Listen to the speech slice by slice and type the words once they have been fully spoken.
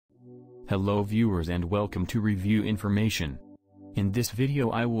Hello viewers and welcome to Review Information. In this video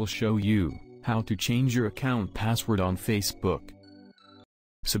I will show you how to change your account password on Facebook.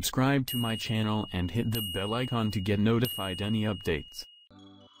 Subscribe to my channel and hit the bell icon to get notified any updates.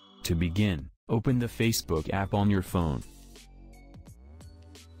 To begin, open the Facebook app on your phone.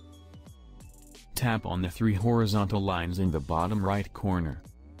 Tap on the three horizontal lines in the bottom right corner.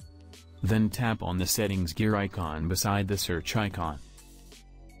 Then tap on the settings gear icon beside the search icon.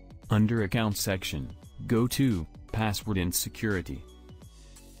 Under Account section, go to Password and Security.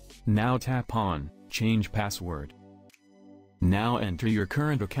 Now tap on Change Password. Now enter your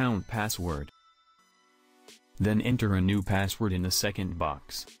current account password. Then enter a new password in the second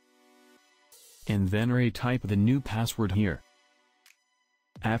box. And then retype the new password here.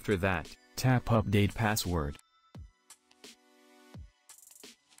 After that, tap Update Password.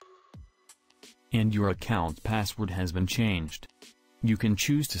 And your account password has been changed. You can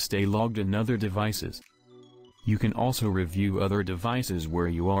choose to stay logged in other devices. You can also review other devices where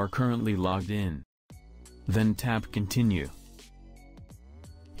you are currently logged in. Then tap Continue.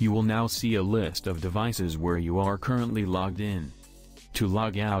 You will now see a list of devices where you are currently logged in. To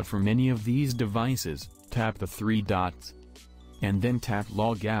log out from any of these devices, tap the three dots. And then tap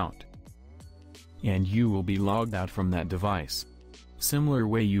Log Out. And you will be logged out from that device. Similar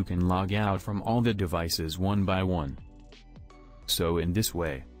way you can log out from all the devices one by one. So in this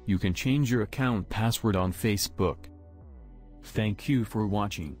way, you can change your account password on Facebook. Thank you for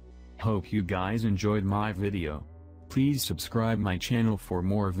watching. Hope you guys enjoyed my video. Please subscribe my channel for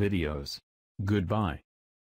more videos. Goodbye.